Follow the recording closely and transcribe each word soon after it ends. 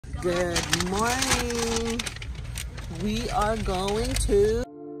Good morning. We are going to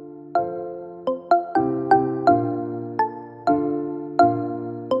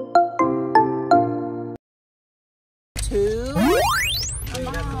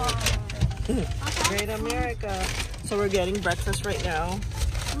Great America. So we're getting breakfast right now.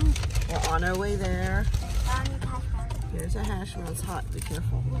 We're on our way there. Here's a hash brown. It's hot. Be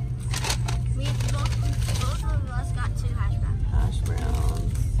careful. Both of us got 2 hash browns. Hash browns.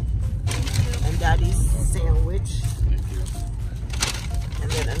 And Daddy's sandwich.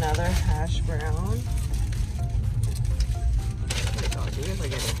 And then another hash brown. Oh my God, you guys are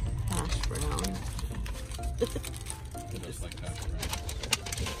getting hash brown.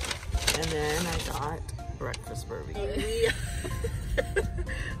 And then I got breakfast burger.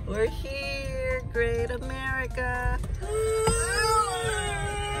 We're here, Great America.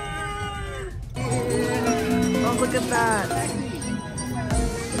 Oh, look at that.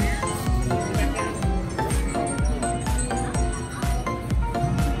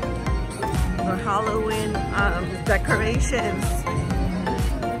 The Halloween decorations.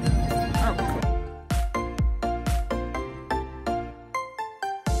 Oh, cool.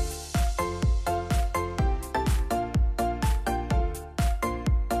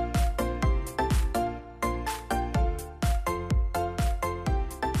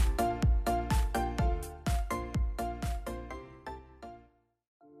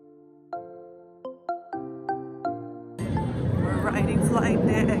 Riding flight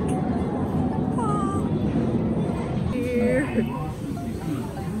deck. Oh. Here.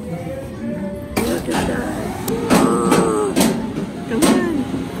 Look at that. Oh. Come on.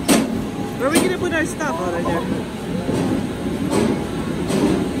 Where are we gonna put our stuff? Oh, right there.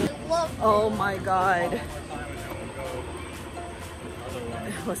 Oh my God.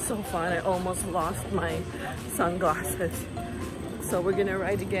 It was so fun. I almost lost my sunglasses. So we're gonna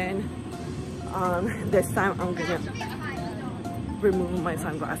ride again. This time I'm gonna remove my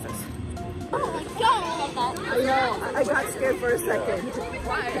sunglasses. Oh my God! I know, I got scared for a second.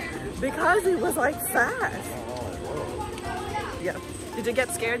 Why? Because it was like fast. Yeah. Did you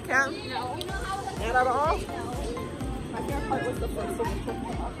get scared, Cam? No. Not at all? My favorite part was the first one.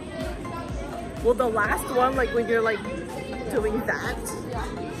 Well, the last one, like when you're like doing that.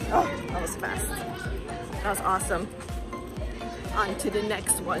 Oh, that was fast. That was awesome. On to the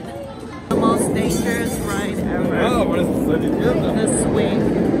next one. The most dangerous ride ever. Oh, what is this? The swing.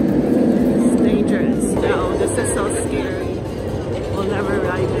 It's dangerous. No, this is so scary. We'll never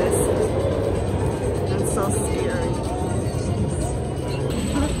ride this. It's so scary.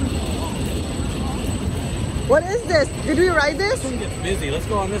 What is this? Did we ride this? This one gets busy. Let's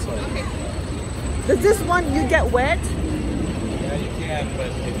go on this one. Okay. Does this one, you get wet? Yeah, you can,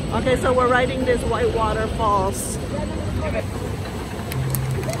 but... Okay, so we're riding this whitewater falls. We'll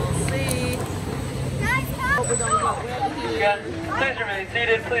see. Hope we don't get wet here. Yeah, please remain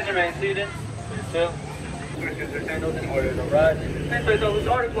seated. Please remain seated. Please do. Switches are handled in order to ride. Please place all those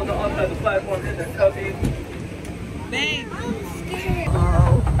articles outside the platform in their cubbies. Babe, I'm scared.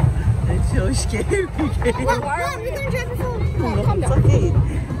 Oh, it's so scary. What? We're gonna drive the phone. Calm It's down. okay.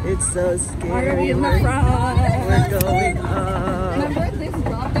 It's so scary. We're going up. Remember this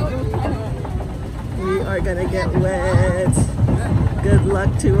drop though? It was kind of... We are gonna get wet. Good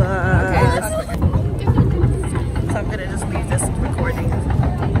luck to us. So I'm gonna just leave this recording.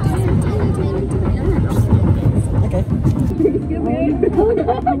 Okay.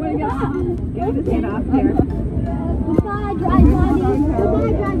 Get this head off here. Goodbye, dry body.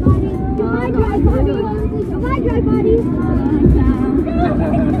 Goodbye, dry body. Goodbye, dry body. Goodbye, dry body.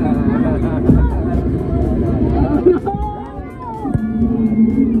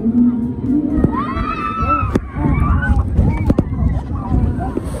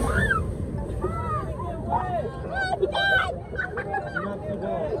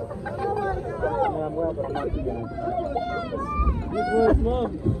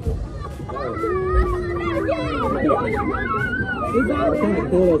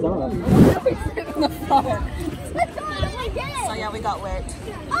 So yeah, we got wet.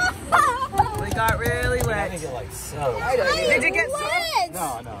 We got really wet. Get like so. Did you get soaked?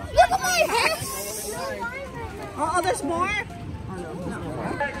 No. Look at my hair. Oh, there's more?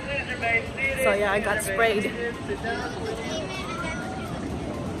 Please remain seated. So yeah, I got sprayed.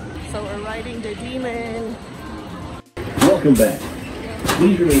 So we're riding the demon. Welcome back.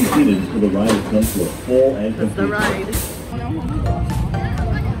 Please remain seated until the ride comes to a full and That's the complete ride.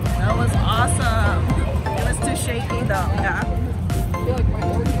 That was awesome. It was too shaky though, yeah.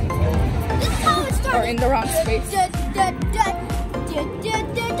 This is how it started. Or in the wrong space.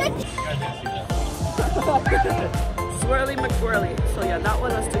 Swirly McWhirly. So yeah, that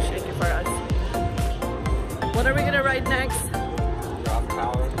one was too shaky for us. What are we gonna ride next? Drop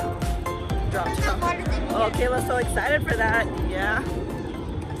tower. Drop tower. Oh, Kayla's so excited for that. Yeah.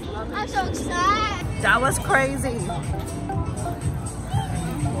 I'm so excited. That was crazy.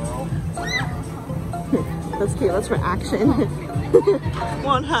 That's Kayla's reaction.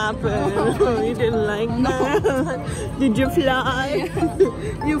 What happened? You didn't like that? Did you fly?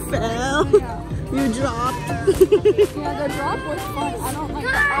 You fell? You dropped? Yeah, the drop was fun. I don't like the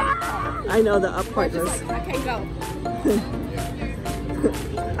up part. I know the up part was. I can't go.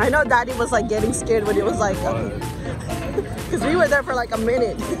 I know Daddy was like getting scared when it was like, because we were there for like a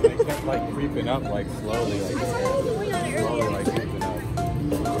minute. They kept like creeping up like slowly, like creeping up.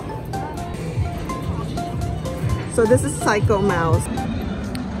 So this is Psycho Mouse.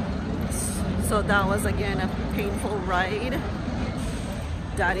 So that was again a painful ride.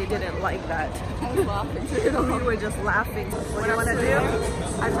 Daddy didn't like that. I was laughing. We were just laughing. What do you want to do?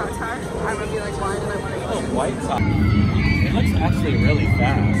 I told her. I'm gonna be like, why did I want to go? Oh, white top. It looks actually really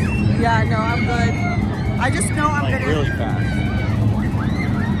fast. Yeah, no, I'm good. I just know I'm Like gonna. really fast.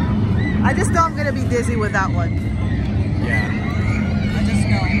 I just know I'm gonna be dizzy with that one. Yeah. I just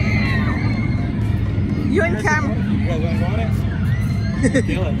know. You and Cameron. You guys want it?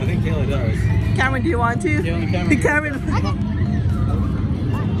 Kayla, I think Kayla does. Cameron, do you want to? Kayla and Cameron. Cameron.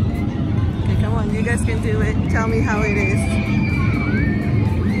 Okay, come on, you guys can do it. Tell me how it is.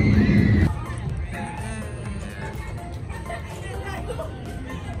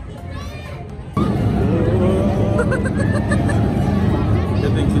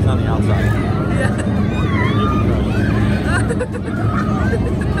 Good thing she's on the outside. Yeah.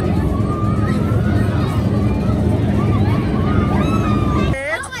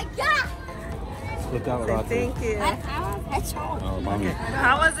 Oh my god! Split that without Thank you. I Oh, mommy.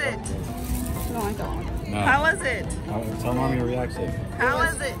 How was it? No, I don't. No. How was it? Tell mommy your reaction. How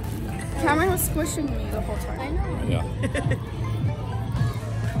was it? Cameron was squishing me the whole time. I know. Yeah.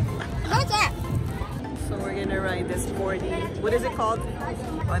 What's that? So we're gonna ride this 4D. What is it called?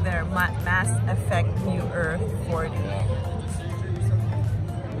 Oh, there, Mass Effect New Earth 4D.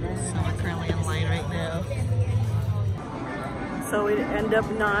 So we're currently in line right now. So we ended up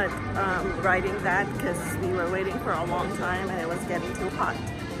not riding that because we were waiting for a long time and it was getting too hot.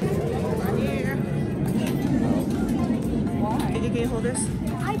 Over here. Can you hold this?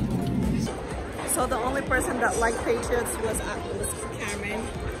 So the only person that liked Patriots was Cameron.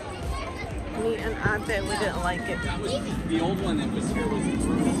 Me and Ate, we didn't like it. The old one that was here was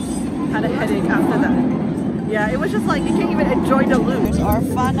Had a headache after that. Yeah, it was just like you can't even enjoy the loot. Our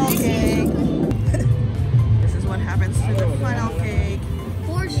funnel cake. This is what happens to the funnel cake.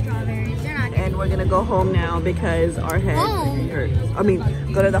 4 strawberries. They're not good. And we're gonna go home now because our head hurts. I mean,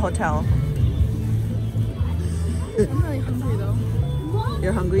 go to the hotel. I'm really hungry though.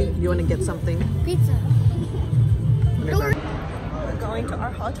 You're hungry? You want to get something? Pizza. We're going to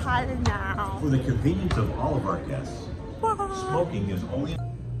our hotel now. For the convenience of all of our guests, smoking is only...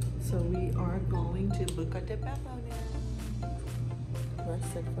 So we are going to look at the Beppo now. We're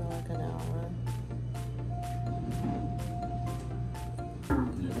sick for like an hour.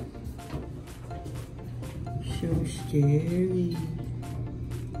 So scary.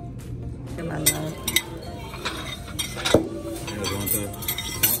 My love.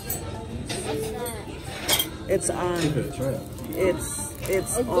 It's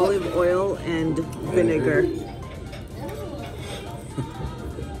it's olive oil and vinegar.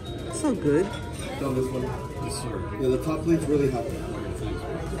 So good. Down this one. Yes, sir. Yeah, the top plate's really hot.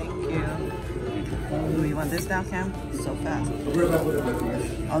 Thank you. Do you want this now, Cam? So fast.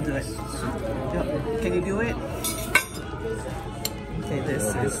 I'll do it. Can you do it? Okay,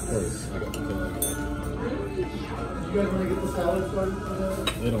 this is. You guys want to get the salad started?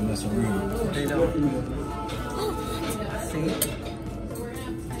 They don't mess around. They don't. See?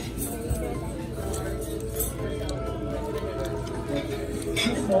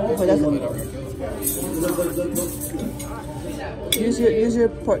 Oh, that's use your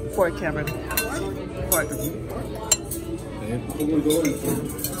fork, Cameron. Fork. A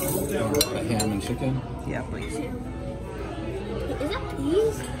ham and chicken? Yeah, please. Is that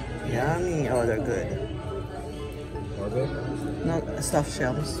peas? Yummy. Oh, they're good. Are they? No, stuffed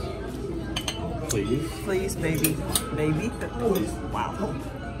shells. Please. Please, baby. Baby? Wow.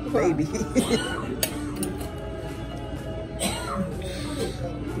 Baby.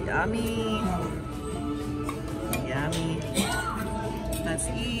 Yummy. Yummy. Let's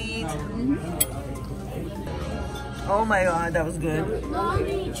eat. Oh my god, that was good.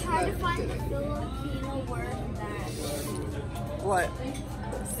 Mommy, try to find the Filipino word in that. What?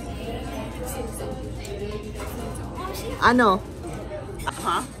 I know.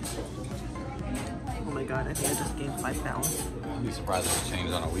 Huh? Oh my god, I think I just gained 5 pounds. I'd be surprised if it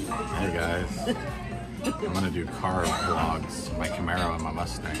changed on a week. Hey guys. I'm gonna do car vlogs, my Camaro and my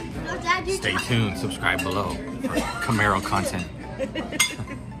Mustang. Stay tuned, subscribe below for Camaro content.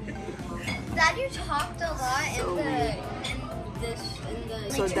 Dad, you talked a lot in the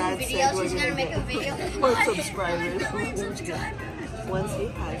So Dad videos. said we're He's gonna make a video. for subscribers. Once he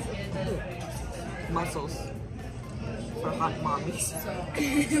has muscles for hot mommies.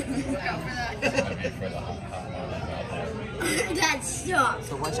 Dad, stop.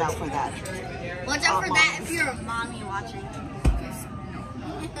 So watch out for that. Watch out for that if you're a mommy watching.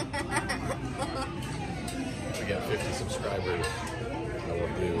 If we get 50 subscribers, I will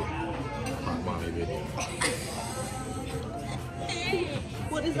do hot mommy video.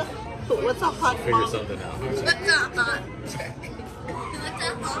 What is a what's a hot Figure mom? something out. What's a hot?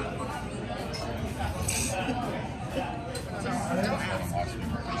 What's a hot?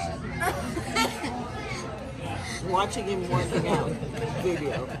 Watching him working out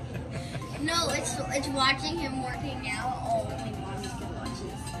video. No, it's watching him working out. Oh, only mommy can watch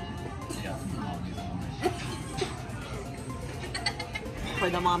this. For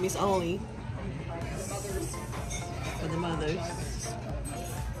the mommies only. For the mothers.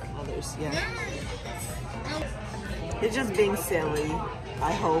 Mothers, yeah. It's just being silly,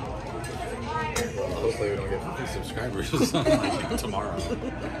 I hope. Hopefully we don't get 50 subscribers or something like tomorrow.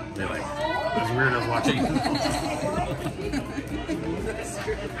 They're like, those weirdos watching.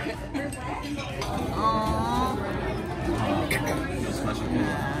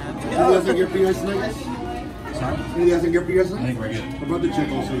 You guys are good for you guys tonight? Sorry? You guys are good for you guys I tonight? think we're good. My brother check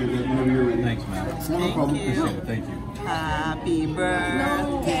also you're good whenever you're ready. Thanks, man. It's not a problem. Thank you. Appreciate it. Thank you. Happy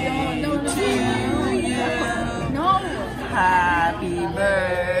birthday to you. No. Happy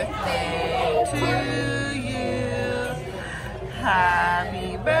birthday to you.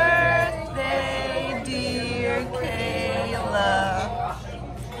 Happy birthday, dear Kayla.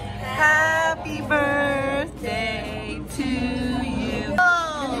 Happy birthday to you.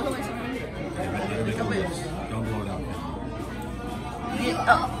 Oh. Don't blow it out.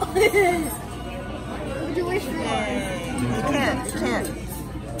 Would you wish for? You can't.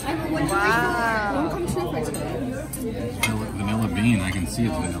 Wow. Vanilla bean, I can see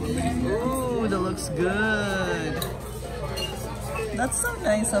it's vanilla bean. Ooh, that looks good. That's so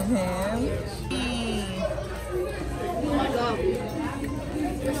nice of him.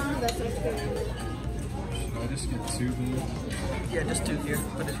 Should I just get 2 beans? Yeah, just 2 here.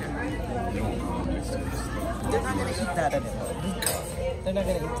 Put it here. They won't go next to this. They're not gonna eat that anymore. They're not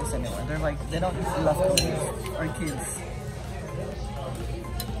gonna eat this anymore. They're like, they don't eat leftovers. Our kids.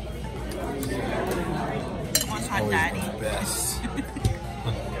 What's hot daddy? Best.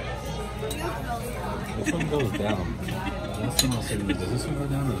 This one goes down. Last time I said, does this one go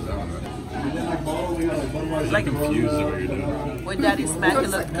down or does that one go down? Like I'm confused at what you're doing. when daddy's smack, you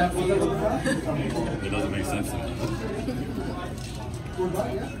look confused. It doesn't make sense to me.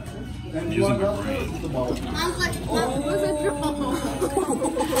 I'm using my brain. Mom's like, what was it wrong?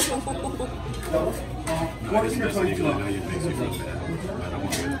 No, I just listen even though it makes you feel bad. I don't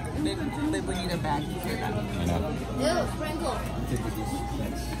want to. They would need a bag for that. I know. Ew, sprinkle.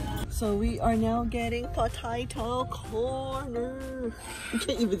 So we are now getting potato corner. I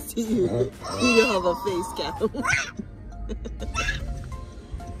can't even see you. You have a face cam.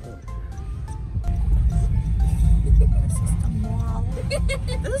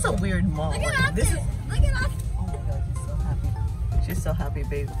 This is a weird mall. Look at This is, Look at us. oh my god, she's so happy. She's so happy,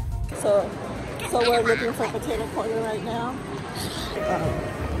 babe. So we're looking for potato corner right now.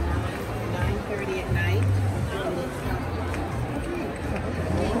 9:30 at night.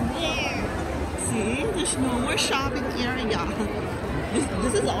 See, there's no more shopping area.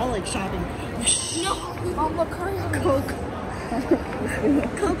 This is all like shopping. No. Oh, look, Coke.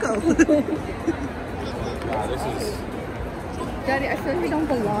 Coco. Wow, this is. Daddy, I feel like we don't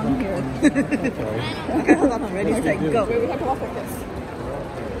belong here. Okay, hold on, I'm ready. It's like, go. Wait, we have to walk like this.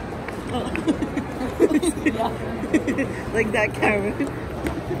 Like that, Karen.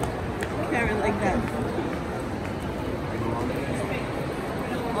 Karen, like that.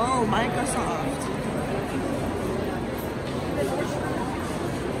 Oh, Microsoft.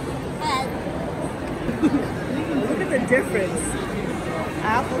 Look at the difference.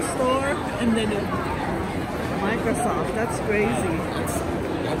 Apple Store and then Microsoft. That's crazy.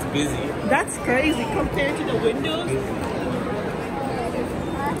 That's busy. That's crazy compared to the Windows.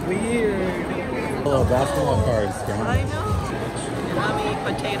 Weird. Oh, basketball cards, I know. Yummy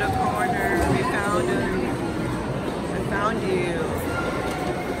potato corner. We found it. I found you.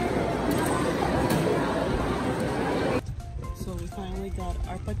 we got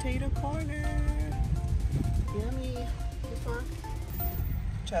our potato corner. Yummy.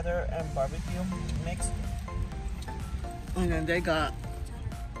 Cheddar and barbecue mixed. And then they got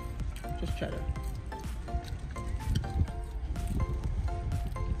just cheddar.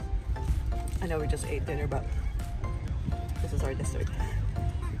 I know we just ate dinner, but this is our dessert.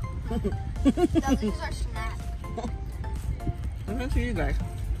 No, this is our snack. I'm gonna see you guys.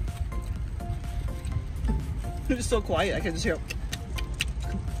 It's just so quiet, I can just hear.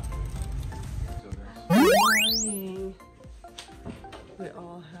 Good morning. We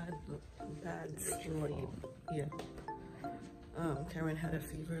all had bad sleep. Yeah. Karen had a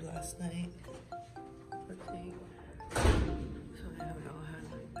fever last night. I think. So yeah, we all had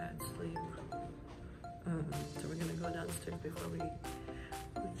like bad sleep. So we're gonna go downstairs before we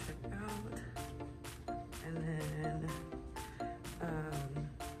check out. And then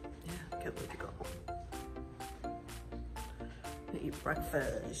yeah, can't wait to go home. Eat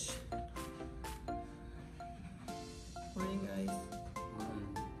breakfast. Morning, guys.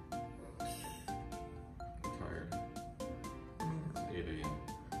 I'm tired. It's 8 a.m.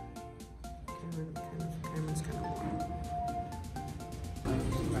 Cameron's kind of warm.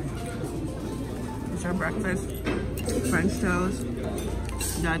 It's our breakfast. French toast,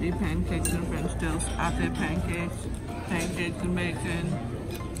 daddy pancakes and French toast, ate pancakes, pancakes and bacon.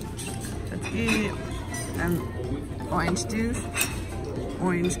 Let's eat. And orange juice,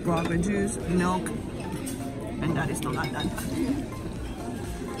 orange guava juice, milk, and daddy's still not done.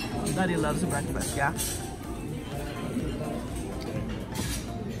 Daddy loves breakfast, yeah?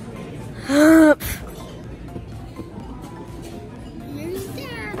 Here's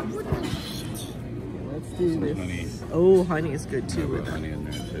Dad. What the shit? Let's do this. Honey. Oh, honey is good too. With honey in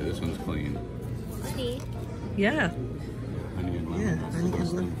there too. This one's clean. See? Yeah. Honey and lemon. Yeah, That's honey the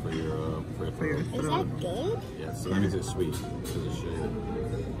best and thing for your For your Is throat. that good? Yeah, so that means it's sweet because of sugar.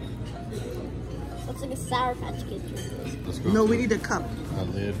 Looks like a Sour Patch Kid. Let's go. No, to we need a cup. a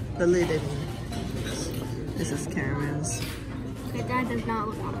lid. The lid, I mean. This is Cameron's. Okay, Dad does not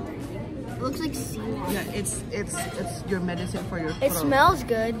look hungry. It looks like seawater. Yeah, it's your medicine for your throat. It smells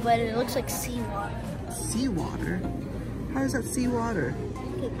good, but it looks like seawater. Seawater? How is that seawater?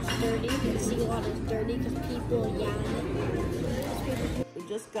 It's dirty. Seawater is dirty because people yawn. We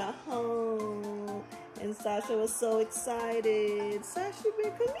just got home and Sasha was so excited. Sasha,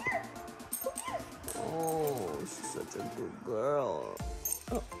 babe, come here. Come here. Oh, she's such a good girl.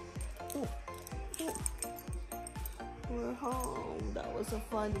 Oh. We're home. That was a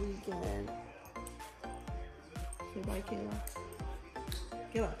fun weekend. Say bye, Kayla.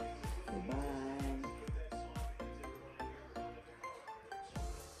 Kayla. Say bye.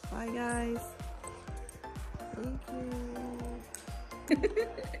 Bye, guys. Thank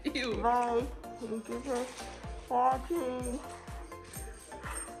you. Bye. Thank you for watching.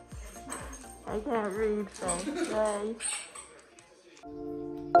 I can't read, so bye.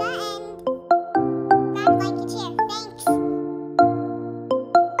 Bye.